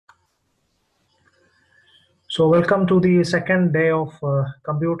So welcome to the second day of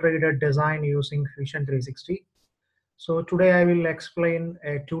computer-aided design using Fusion 360. So today I will explain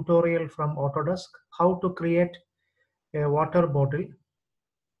a tutorial from Autodesk how to create a water bottle.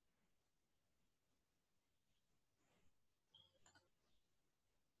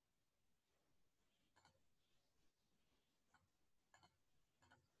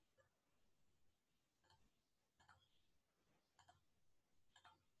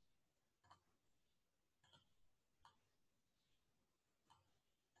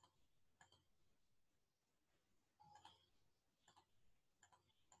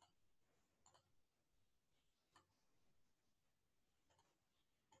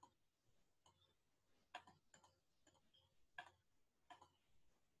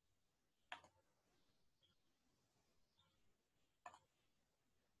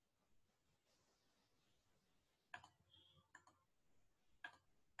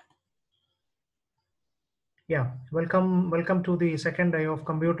 Yeah, welcome to the second day of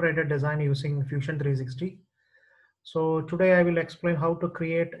computer-aided design using Fusion 360. So today I will explain how to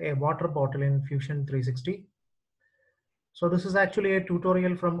create a water bottle in Fusion 360. So this is actually a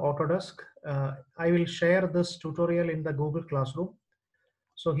tutorial from Autodesk. I will share this tutorial in the Google Classroom.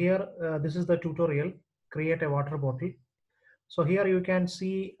 So here, this is the tutorial, create a water bottle. So here you can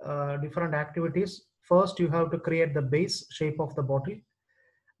see different activities. First, you have to create the base shape of the bottle.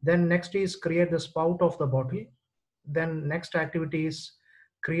 Then next is create the spout of the bottle. Then next activity is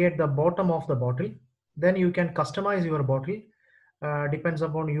create the bottom of the bottle. Then you can customize your bottle, depends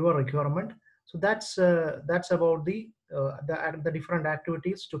upon your requirement. So that's about the different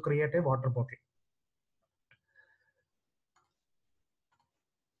activities to create a water bottle.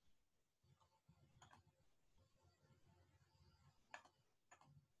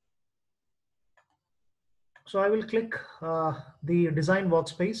 So I will click the design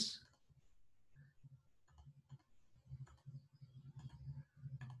workspace.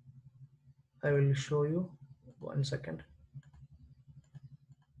 I will show you 1 second.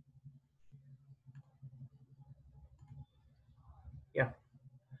 Yeah.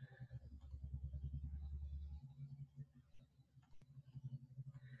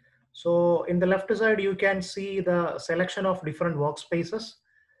 So in the left side, you can see the selection of different workspaces.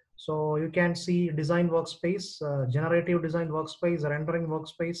 So you can see design workspace, generative design workspace, rendering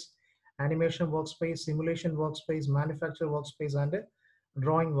workspace, animation workspace, simulation workspace, manufacture workspace, and a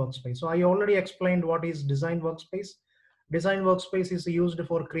drawing workspace. So I already explained what is design workspace. Design workspace is used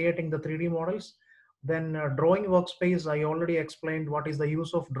for creating the 3D models. Then drawing workspace, I already explained what is the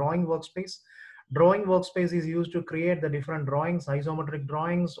use of drawing workspace. Drawing workspace is used to create the different drawings, isometric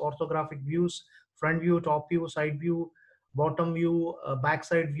drawings, orthographic views, front view, top view, side view, bottom view,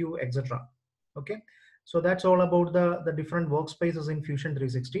 backside view, etc. Okay, so that's all about the different workspaces in Fusion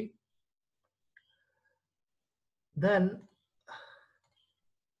 360. Then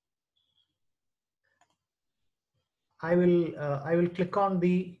I will click on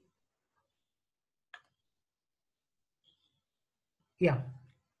the, yeah,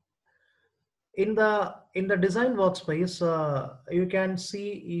 in the design workspace, you can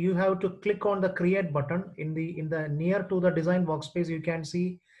see you have to click on the create button. In the near to the design workspace, you can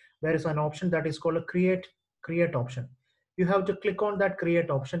see there is an option that is called a create option. You have to click on that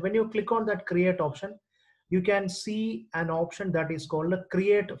create option. When you click on that create option, you can see an option that is called a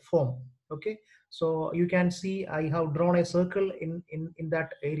create form. Okay, so you can see I have drawn a circle in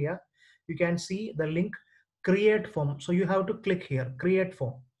that area. You can see the link create form. So you have to click here, create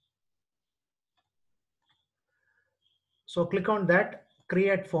form. So click on that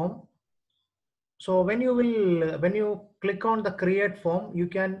create form. So when you click on the create form, you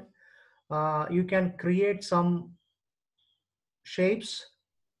can create some shapes,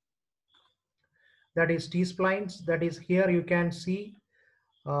 that is T-splines. That is, here you can see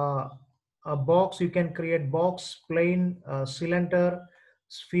uh, a box. You can create box, plane, cylinder,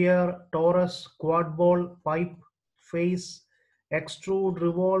 sphere, torus, quad ball, pipe, face, extrude,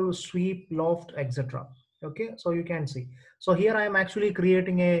 revolve, sweep, loft, etc. Okay, so you can see. So here I am actually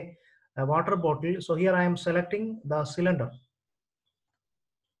creating a water bottle. So here I am selecting the cylinder.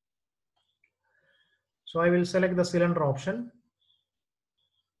 So I will select the cylinder option.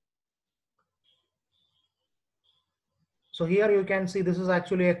 So here you can see this is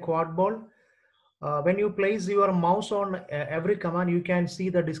actually a quad ball. When you place your mouse on every command, you can see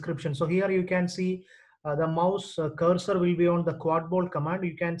the description. So here you can see the mouse cursor will be on the quad ball command.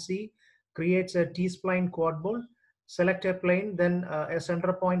 You can see creates a T-spline quad ball. Select a plane, then a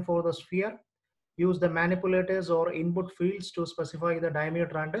center point for the sphere. Use the manipulators or input fields to specify the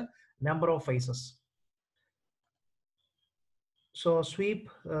diameter and number of faces. So sweep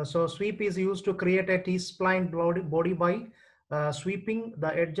is used to create a T-spline body by sweeping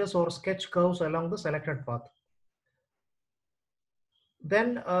the edges or sketch curves along the selected path.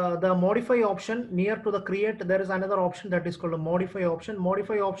 Then the modify option near to the create, there is another option that is called a modify option.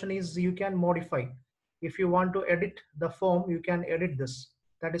 Modify option is you can modify. If you want to edit the form, you can edit this.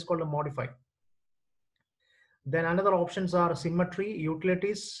 That is called a modify. Then another options are symmetry,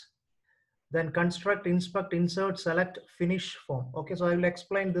 utilities, then construct, inspect, insert, select, finish form. Okay, so I will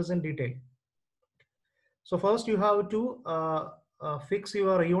explain this in detail. So first you have to fix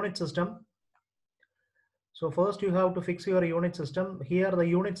your unit system. So first you have to fix your unit system. Here the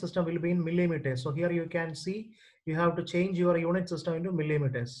unit system will be in millimeters. So here you can see you have to change your unit system into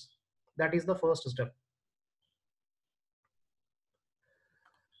millimeters. That is the first step.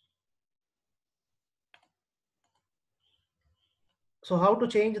 So how to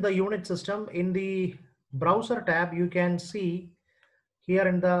change the unit system? In the browser tab, you can see here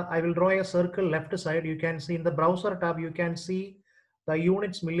in the, I will draw a circle left side. You can see in the browser tab, you can see the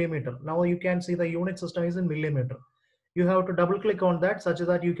units millimeter. Now you can see the unit system is in millimeter. You have to double click on that such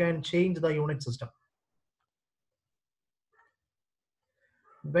that you can change the unit system.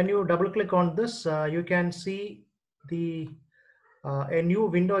 When you double click on this, you can see the a new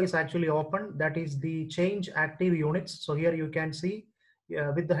window is actually open. That is the change active units. So here you can see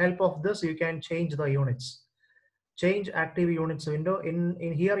with the help of this, you can change the units. Change active units window. In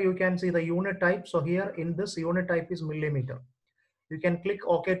here you can see the unit type. So here in this unit type is millimeter. You can click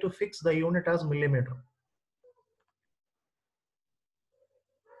OK to fix the unit as millimeter.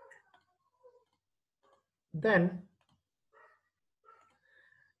 Then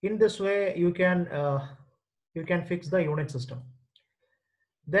in this way you can fix the unit system.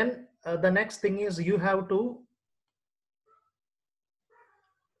 Then the next thing is you have to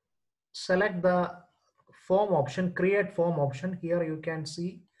select the form option, create form option. Here you can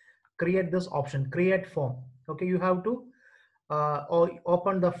see create this option, create form. Okay, you have to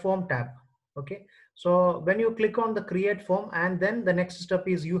open the form tab. Okay, so when you click on the create form, and then the next step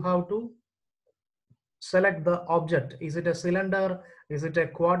is you have to select the object. Is it a cylinder, is it a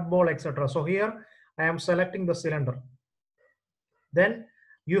quad ball, etc. So here I am selecting the cylinder. Then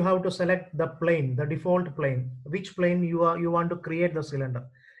you have to select the plane, the default plane, which plane you want to create the cylinder.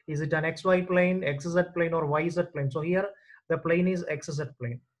 Is it an XY plane, XZ plane, or YZ plane? So here the plane is XZ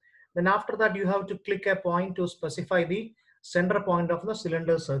plane. Then after that you have to click a point to specify the center point of the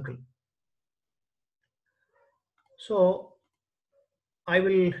cylinder circle. So I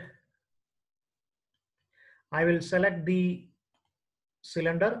will select the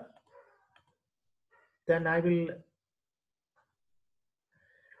cylinder. Then I will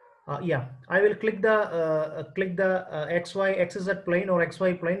I will click the XY XZ plane or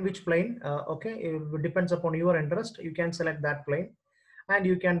XY plane. Which plane? Okay, it depends upon your interest. You can select that plane, and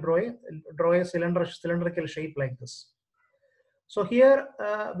you can draw a cylindrical shape like this. So here,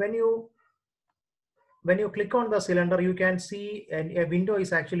 when you click on the cylinder, you can see a window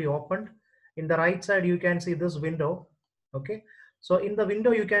is actually opened. In the right side, you can see this window. Okay, so in the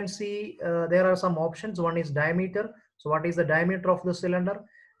window, you can see there are some options. One is diameter. So what is the diameter of the cylinder?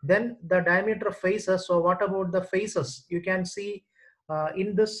 Then the diameter faces. So what about the faces? You can see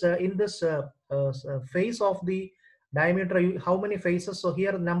in this face of the diameter, how many faces? So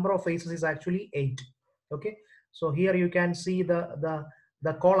here, number of faces is actually 8. Okay, so here you can see the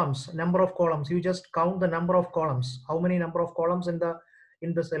columns, number of columns. You just count the number of columns. How many number of columns in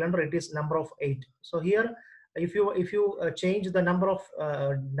the cylinder? It is number of 8. So here, if you change the number of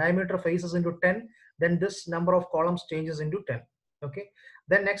diameter faces into 10, then this number of columns changes into 10. Okay,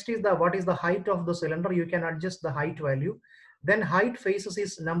 then next is the what is the height of the cylinder. You can adjust the height value. Then height faces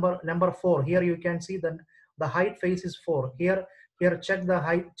is number 4. Here you can see the height face is 4. Here check the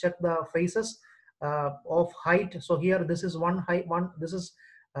height, check the faces of height. So here this is one, this is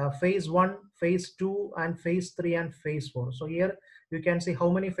phase 1, phase 2, and phase 3, and phase 4. So here you can see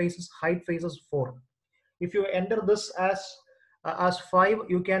how many faces. Height faces 4. If you enter this as 5,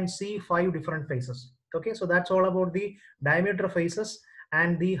 you can see 5 different faces. Okay, so that's all about the diameter faces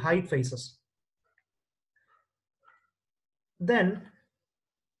and the height faces. Then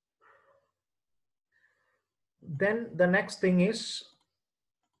the next thing is,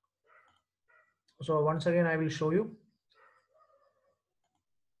 so once again I will show you.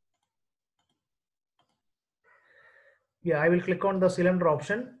 Yeah, I will click on the cylinder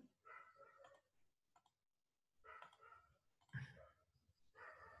option.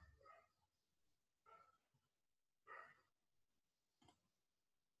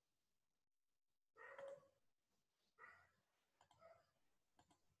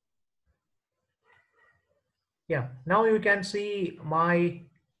 Yeah, now you can see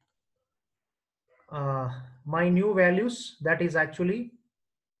uh, my new values. That is actually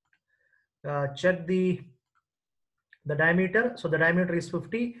check the diameter. So the diameter is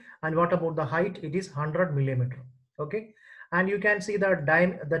 50, and what about the height? It is 100 millimeter. Okay, and you can see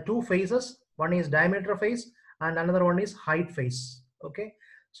the two faces. One is diameter face and another one is height face. Okay,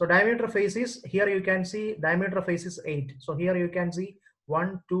 so diameter face is here. You can see diameter face is 8. So here you can see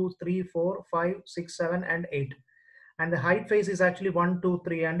 1 2 3 4 5 6 7 and 8, and the height face is actually 1 2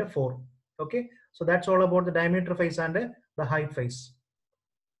 3 and 4. Okay, so that's all about the diameter face and the height face.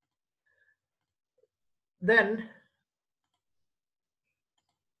 Then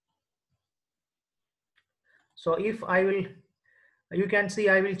so if I will, you can see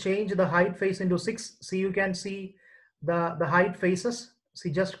I will change the height face into 6. See, you can see the height faces. See,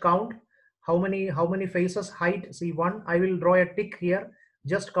 just count how many faces height. See, 1. I will draw a tick here.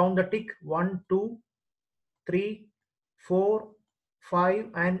 Just count the tick. 1 2 3 4 5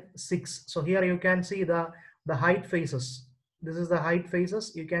 and 6. So here you can see the height faces. This is the height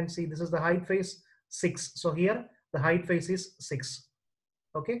faces. You can see this is the height face 6. So here the height face is 6.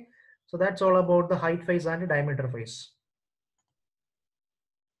 Okay, so that's all about the height face and the diameter face.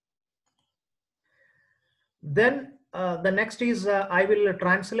 Then the next is I will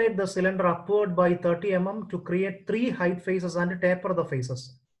translate the cylinder upward by 30 mm to create 3 height faces and taper the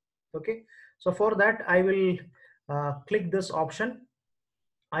faces. Okay, so for that I will click this option.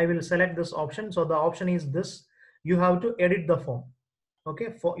 I will select this option. So the option is this. You have to edit the form.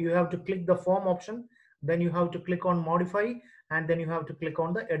 Okay, you have to click the form option. Then you have to click on modify, and then you have to click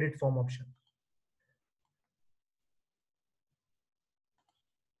on the edit form option.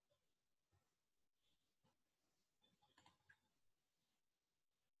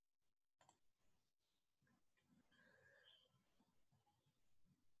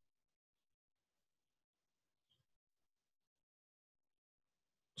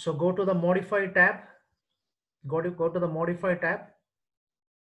 So go to the modify tab. Go to the modify tab.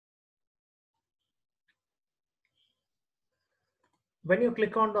 When you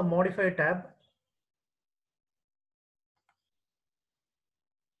click on the modify tab,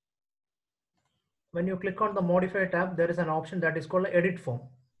 when you click on the modify tab, there is an option that is called edit form.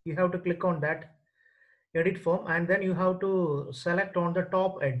 You have to click on that edit form, and then you have to select on the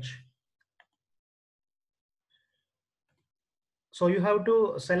top edge. So you have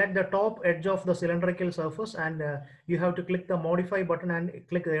to select the top edge of the cylindrical surface, and you have to click the modify button and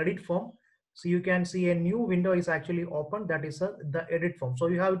click the edit form. So you can see a new window is actually open. That is the edit form. So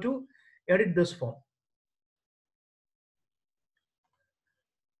you have to edit this form.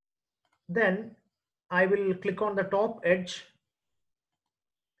 Then I will click on the top edge.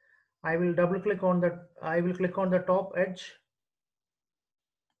 I will double click on the, I will click on the top edge.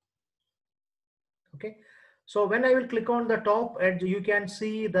 Okay, so when I will click on the top edge, you can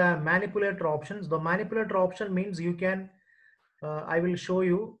see the manipulator options. The manipulator option means you can I will show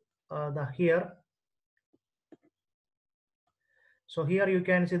you the here. So here you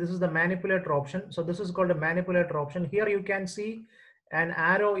can see this is the manipulator option. So this is called a manipulator option. Here you can see an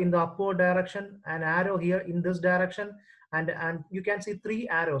arrow in the upward direction, an arrow here in this direction, and you can see 3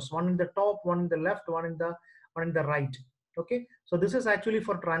 arrows, one in the top, one in the left, one in the right. Okay, so this is actually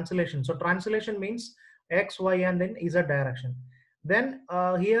for translation. So translation means X, Y, and then Z direction. Then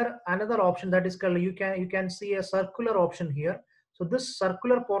here another option that is called, you can see a circular option here. So this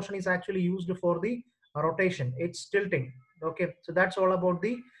circular portion is actually used for the rotation. It's tilting. Okay, so that's all about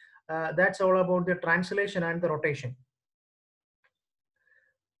the translation and the rotation.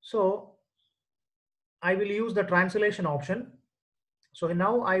 So I will use the translation option. So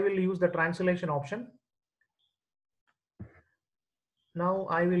now I will use the translation option. Now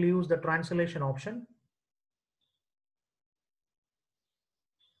I will use the translation option.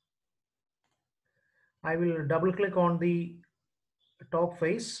 I will double click on the top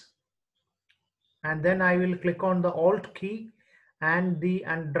face, and then I will click on the Alt key and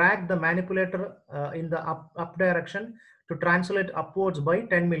drag the manipulator in the up direction to translate upwards by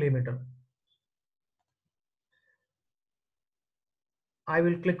 10 millimeter. I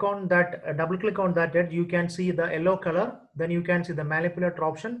will click on that, double click on that edge. You can see the yellow color. Then you can see the manipulator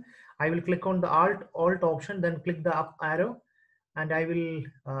option. I will click on the Alt option, then click the up arrow, and I will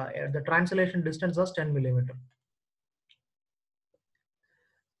the translation distance is 10 millimeter.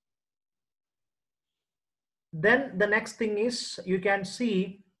 Then the next thing is you can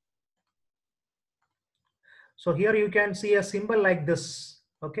see. So here you can see a symbol like this.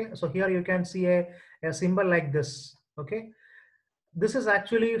 Okay, so here you can see a symbol like this. Okay, this is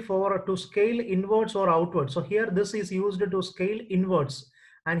actually for to scale inwards or outwards. So here this is used to scale inwards.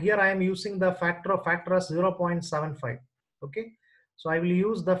 And here I am using the factor as 0.75. Okay, so I will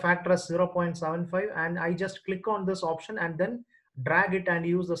use the factor as 0.75, and I just click on this option and then drag it and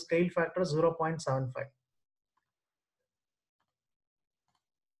use the scale factor 0.75.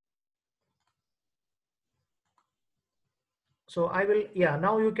 So I will, yeah,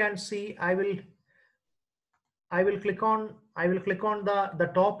 now you can see I will click on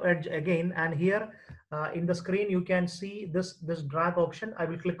the top edge again, and here in the screen you can see this drag option. I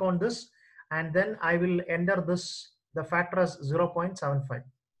will click on this, and then I will enter this the factor as 0.75.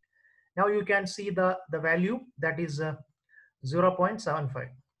 Now you can see the value, that is 0.75.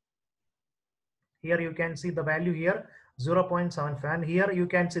 Here you can see the value here 0.75, and here you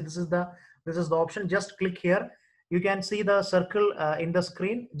can see this is the option. Just click here, you can see the circle in the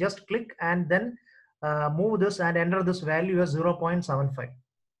screen. Just click and then move this and enter this value as 0.75.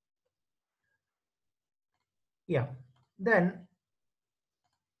 Yeah, then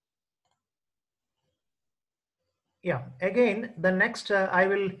yeah, again the next I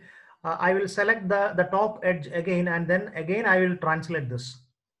will select the top edge again, and then again I will translate this.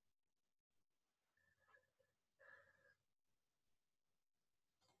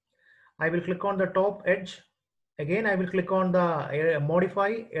 I will click on the top edge. Again, I will click on the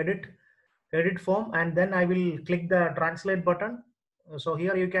modify, edit form, and then I will click the translate button. So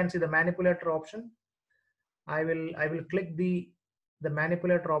here you can see the manipulator option. I will click the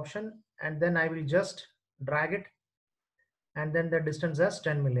manipulator option, and then I will just drag it, and then the distance as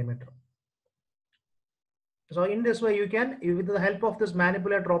 10 millimeter. So in this way, with the help of this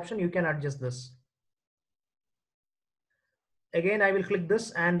manipulator option, you can adjust this. Again, I will click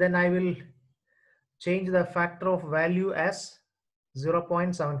this, and then I will change the factor of value as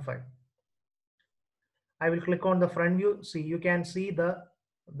 0.75. I will click on the front view. See, you can see the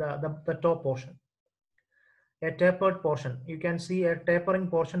top portion, a tapered portion. You can see a tapering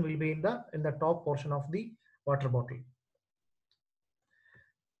portion will be in the top portion of the water bottle.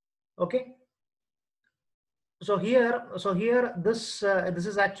 Okay. So here, this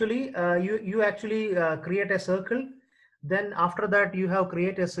is actually you actually create a circle. Then after that, you have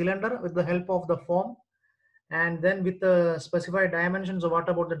create a cylinder with the help of the form, and then with the specified dimensions of what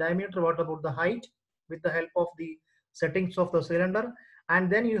about the diameter, what about the height, with the help of the settings of the cylinder.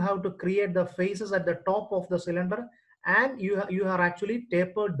 And then you have to create the faces at the top of the cylinder, and you are actually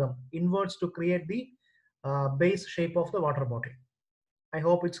tapered them inwards to create the base shape of the water bottle. I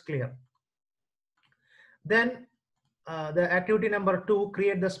hope it's clear. Then the activity number 2,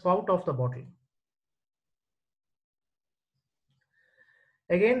 create the spout of the bottle.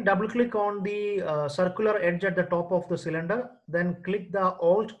 Again, double click on the circular edge at the top of the cylinder, then click the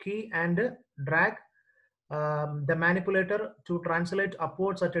Alt key and drag the manipulator to translate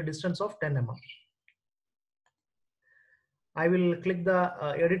upwards at a distance of 10 mm. I will click the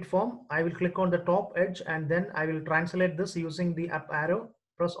edit form. I will click on the top edge, and then I will translate this using the up arrow,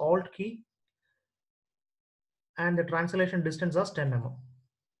 press Alt key, and the translation distance as 10 mm.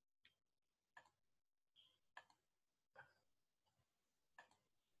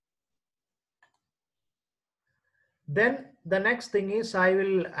 Then the next thing is I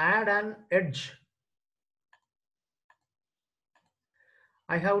will add an edge.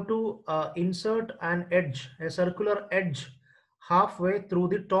 I have to insert an edge, a circular edge, halfway through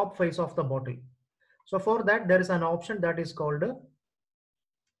the top face of the bottle. So for that, there is an option that is called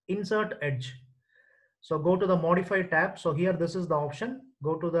insert edge. So go to the modify tab. So here, this is the option.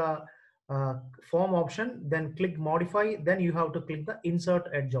 Go to the form option, then click modify. Then you have to click the insert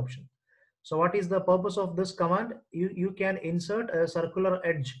edge option. So what is the purpose of this command? You can insert a circular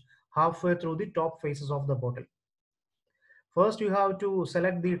edge halfway through the top faces of the bottle. First, you have to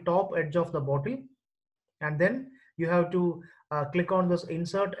select the top edge of the bottle, and then you have to click on this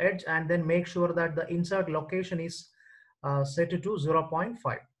insert edge, and then make sure that the insert location is set to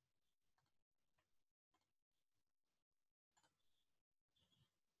 0.5.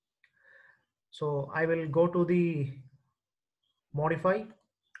 So I will go to the modify.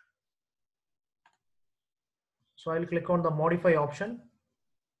 So I will click on the modify option.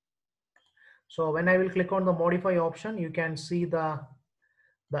 So when I will click on the modify option, you can see the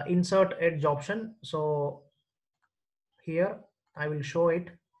insert edge option. So here I will show it.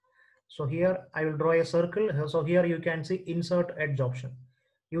 So here I will draw a circle. So here you can see insert edge option.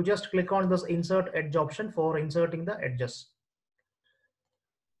 You just click on this insert edge option for inserting the edges.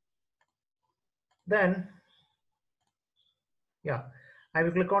 Then, yeah, I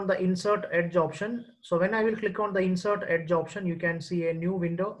will click on the insert edge option. So when I will click on the insert edge option, you can see a new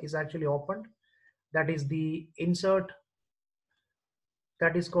window is actually opened. That is the insert,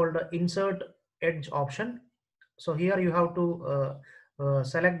 that is called the insert edge option. So here you have to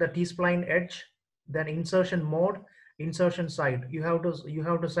select the T-spline edge, then insertion mode, insertion side. You have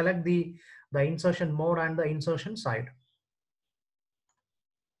to select the insertion mode and the insertion side.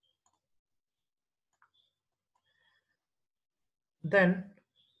 Then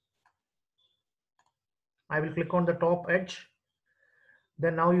I will click on the top edge.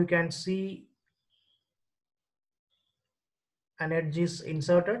 Then now you can see an edge is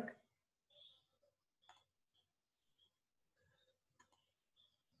inserted.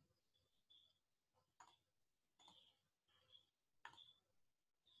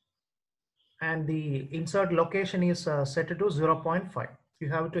 And the insert location is set to 0.5. You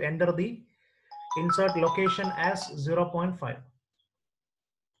have to enter the insert location as 0.5.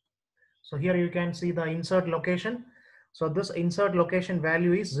 So here you can see the insert location. So this insert location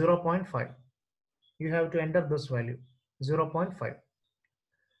value is 0.5. You have to enter this value 0.5.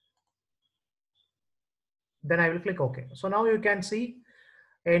 Then I will click OK. So now you can see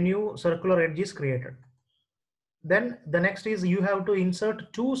a new circular edge is created. Then the next is you have to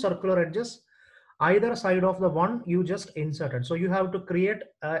insert two circular edges either side of the one you just inserted. So you have to create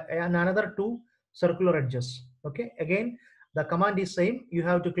another two circular edges. Okay, again the command is same. You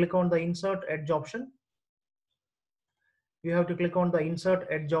have to click on the insert edge option. You have to click on the insert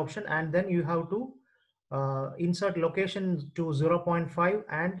edge option, and then you have to insert location to 0.5,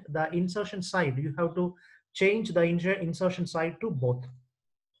 and the insertion side you have to change the insertion side to both.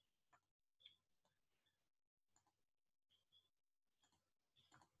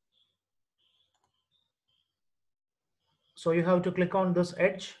 So you have to click on this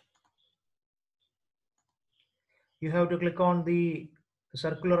edge. You have to click on the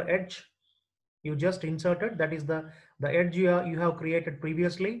circular edge you just inserted. That is the edge you have created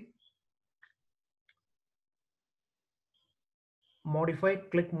previously. Modify,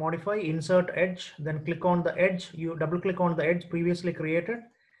 click modify, insert edge, then click on the edge. You double click on the edge previously created,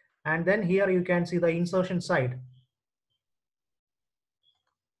 and then here you can see the insertion side.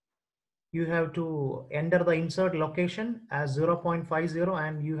 You have to enter the insert location as 0.50,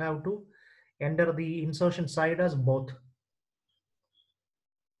 and you have to enter the insertion side as both.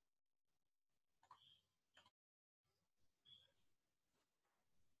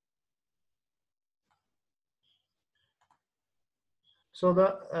 So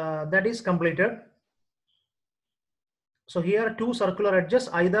that is completed. So here two circular edges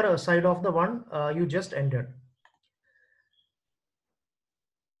either side of the one you just entered.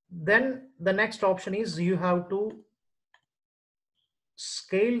 Then the next option is you have to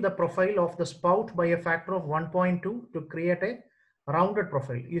scale the profile of the spout by a factor of 1.2 to create a rounded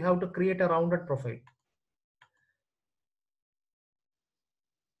profile. You have to create a rounded profile.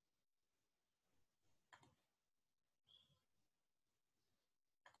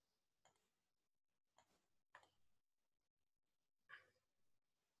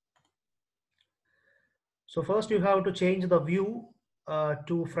 So first you have to change the view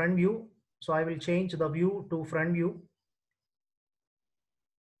to front view. So I will change the view to front view.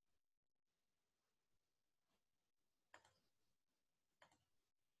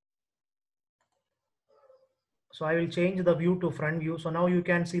 So I will change the view to front view. So now you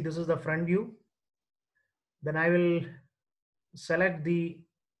can see this is the front view. Then I will select the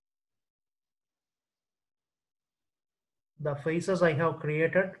faces I have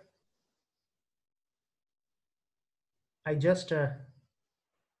created. I just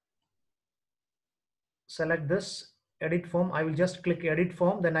select this edit form. I will just click edit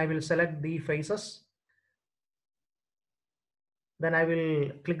form. Then I will select the faces. Then I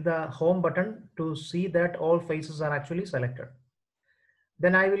will click the home button to see that all faces are actually selected.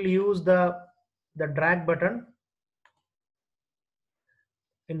 Then I will use the drag button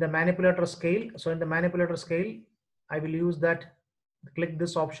in the manipulator scale. So in the manipulator scale, I will use that, click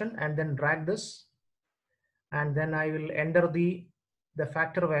this option and then drag this. And then I will enter the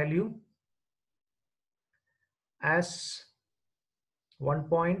factor value as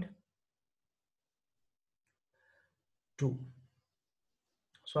 1.2.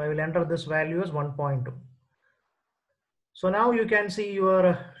 So I will enter this value as 1.2. So now you can see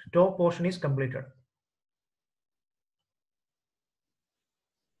your top portion is completed.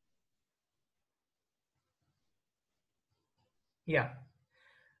 Yeah.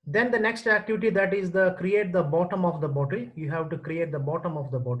 Then the next activity, that is the create the bottom of the bottle. You have to create the bottom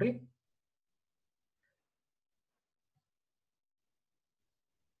of the bottle.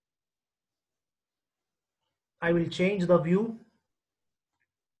 I will change the view.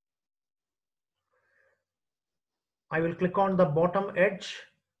 I will click on the bottom edge,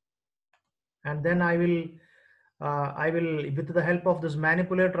 and then I will with the help of this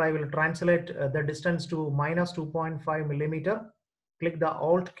manipulator, I will translate the distance to -2.5 millimeter. click the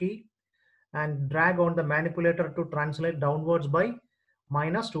Alt key and drag on the manipulator to translate downwards by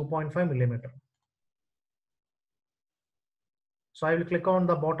minus 2.5 millimeter. So I will click on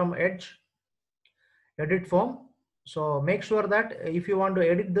the bottom edge, edit form. So make sure that if you want to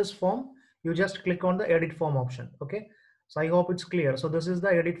edit this form, you just click on the edit form option. Okay. So I hope it's clear. So this is the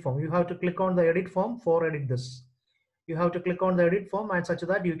edit form. You have to click on the edit form for edit this. You have to click on the edit form and such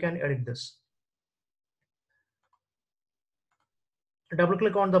that you can edit this. Double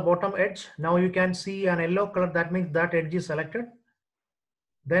click on the bottom edge. Now you can see an yellow color. That means that edge is selected.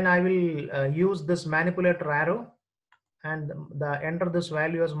 Then I will use this manipulator arrow and enter this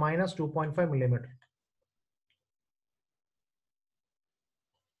value as minus 2.5 millimeter.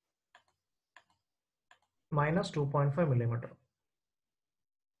 Minus 2.5 millimeter.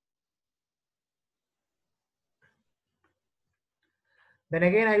 Then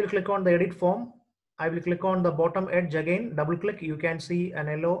again I will click on the edit form. I will click on the bottom edge again, double click, you can see an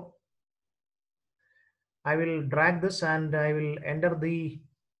yellow. I will drag this and I will enter the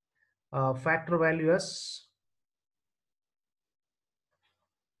factor value as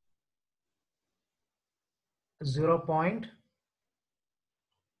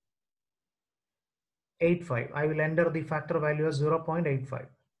 0.85. I will enter the factor value as 0.85.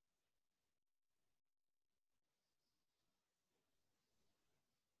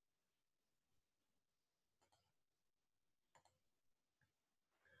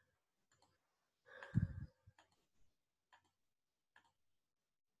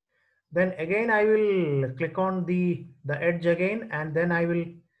 Then again I will click on the edge again and then I will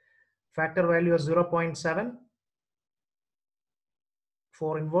factor value as 0.7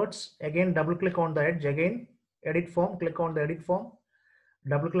 for inverts. Again double click on the edge again, edit form, click on the edit form,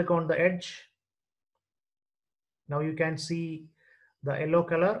 double click on the edge. Now you can see the yellow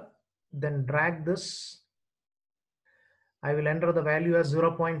color. Then drag this. I will enter the value as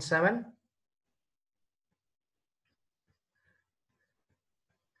 0.7.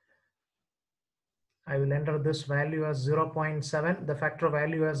 I will enter this value as 0.7, the factor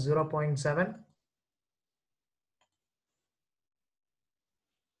value as 0.7.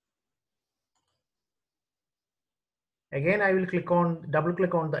 Again, I will double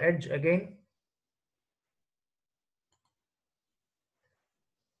click on the edge again.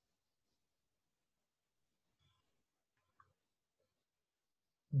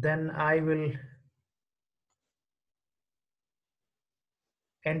 Then I will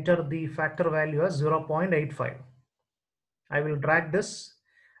enter the factor value as 0.85. I will drag this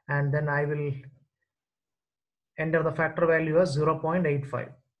and then I will enter the factor value as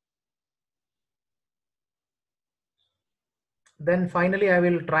 0.85. Then finally I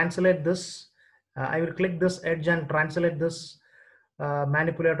will translate this. I will click this edge and translate this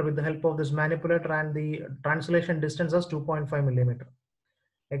manipulator with the help of this manipulator, and the translation distance as 2.5 millimeter.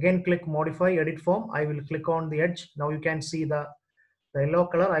 Again click modify edit form. I will click on the edge. Now you can see the yellow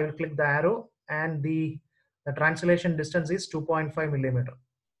color. I will click the arrow and the translation distance is 2.5 millimeter.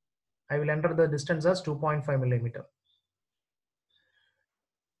 I will enter the distance as 2.5 millimeter.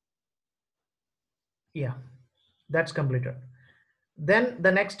 Yeah, that's completed. Then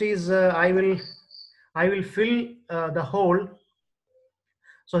the next is I will fill the hole.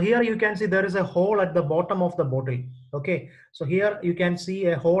 So here you can see there is a hole at the bottom of the bottle. Okay, so here you can see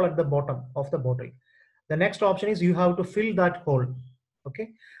a hole at the bottom of the bottle. The next option is you have to fill that hole.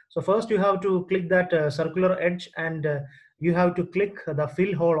 Okay, so first you have to click that circular edge and you have to click the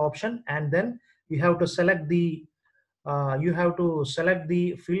fill hole option, and then you have to select the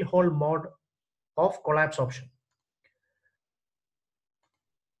fill hole mode of collapse option.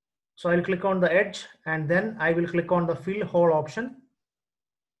 So I'll click on the edge and then I will click on the fill hole option.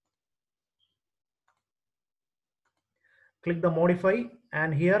 Click the modify,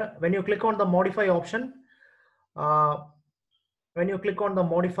 and here when you click on the modify option, when you click on the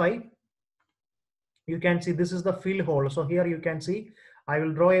modify, you can see this is the fill hole. So here you can see I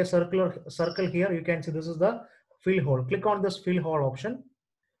will draw a circle here. You can see this is the fill hole. Click on this fill hole option.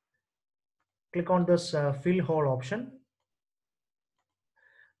 Click on this fill hole option.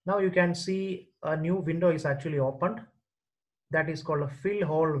 Now you can see a new window is actually opened. That is called a fill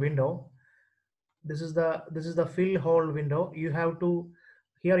hole window. This is the fill hole window. You have to,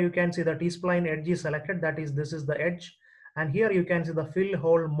 here you can see the T-spline edge is selected. That is, this is the edge. And here you can see the fill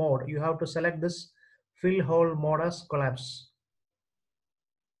hole mode. You have to select this fill hole mode as collapse.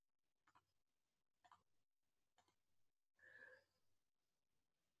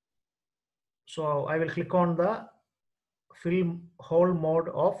 So I will click on the fill hole mode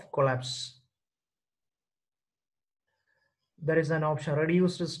of collapse. There is an option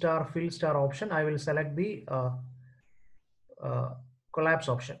reduced star fill star option. I will select the collapse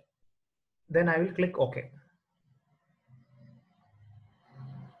option. Then I will click OK.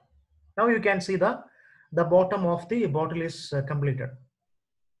 Now you can see the bottom of the bottle is completed.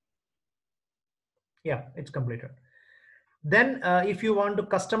 Yeah, it's completed. Then if you want to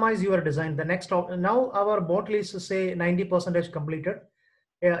customize your design, the next now our bottle is say 90% completed.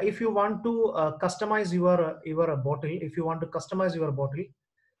 If you want to customize your bottle, if you want to customize your bottle,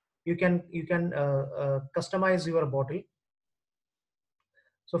 you can customize your bottle.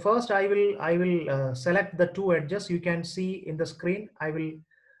 So first I will select the two edges. You can see in the screen. I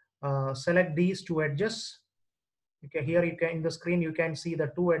will select these two edges. Okay, here you can, in the screen you can see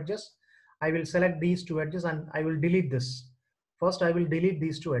the two edges. I will select these two edges and I will delete this. First I will delete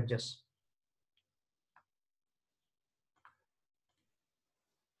these two edges.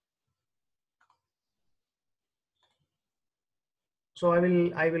 So I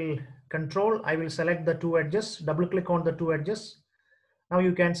will select the two edges, double click on the two edges. Now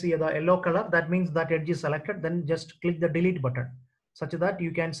you can see the yellow color, that means that edge is selected. Then just click the delete button such that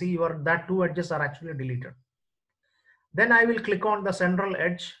you can see that two edges are actually deleted. Then I will click on the central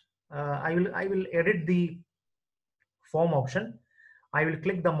edge. I will edit the form option. I will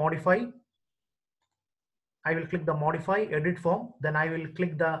click the modify. I will click the modify edit form. Then I will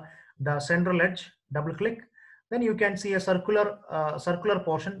click the central edge, double click. Then you can see a circular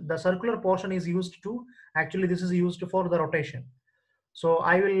portion. The circular portion is used to, actually this is used for the rotation. So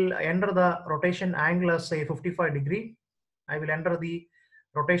I will enter the rotation angle as say 55 degree. I will enter the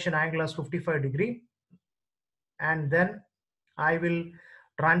rotation angle as 55 degree. And then I will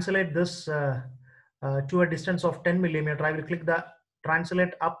translate this to a distance of 10 millimeter. I will click the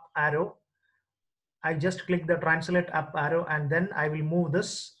translate up arrow. I just click the translate up arrow and then I will move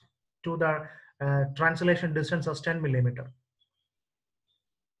this to the translation distance as 10 millimeter.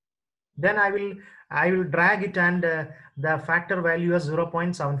 Then I will drag it and the factor value as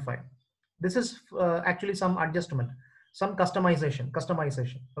 0.75. This is actually some adjustment, some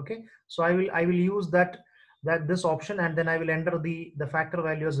customization. Okay, so I will use this option and then I will enter the factor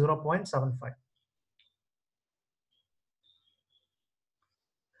value as 0.75.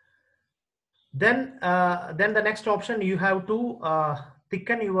 Then the next option, you have to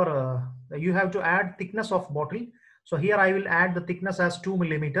thicken your you have to add thickness of bottle. So here I will add the thickness as 2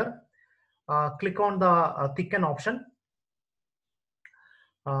 millimeter. Click on the thicken option.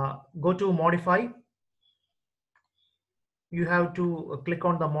 Go to modify. You have to click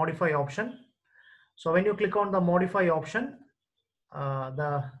on the modify option. So when you click on the modify option,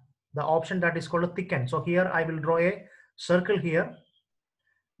 the option that is called a thicken. So here I will draw a circle here.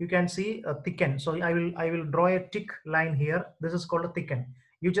 You can see a thicken. So I will draw a tick line here. This is called a thicken.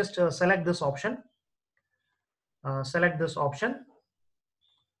 You just select this option. Select this option,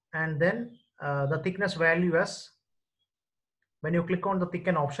 and then the thickness value as, when you click on the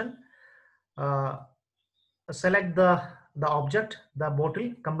thicken option, select the object, the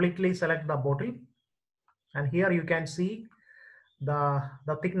bottle, completely select the bottle, and here you can see the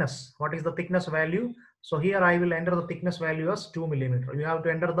thickness. What is the thickness value? So here I will enter the thickness value as 2 millimeter. You have to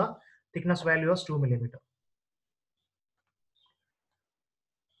enter the thickness value as 2 millimeter.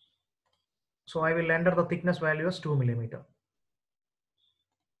 So I will enter the thickness value as 2 millimeter.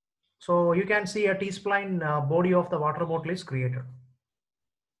 So you can see a T-spline body of the water bottle is created.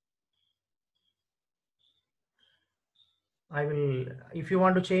 I will, if you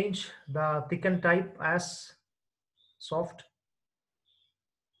want to change the thicken type as soft,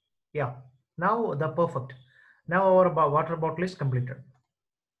 yeah, now the perfect. Now our water bottle is completed.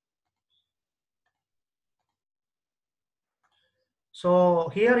 So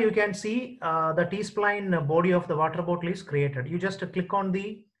here you can see the T-spline body of the water bottle is created. You just click on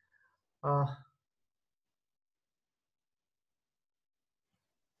the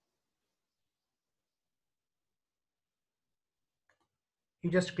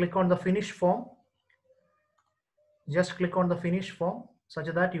you just click on the finish form. Just click on the finish form such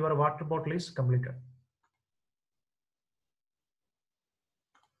that your water bottle is completed.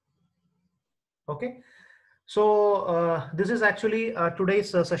 Okay. So this is actually today's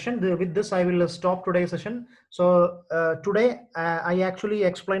session. With this, I will stop today's session. So today I actually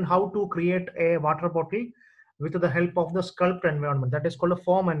explain how to create a water bottle with the help of the sculpt environment. That is called a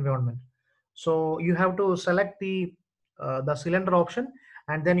form environment. So you have to select the cylinder option,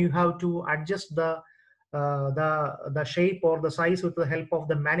 and then you have to adjust the shape or the size with the help of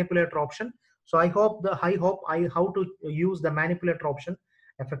the manipulator option. So I hope how to use the manipulator option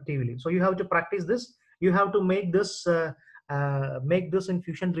effectively. So you have to practice this. You have to make this in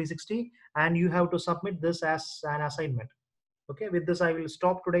Fusion 360, and you have to submit this as an assignment. Okay, with this I will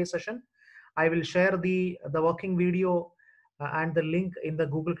stop today's session. I will share the working video and the link in the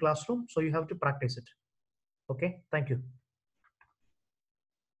Google Classroom. So you have to practice it. Okay, thank you.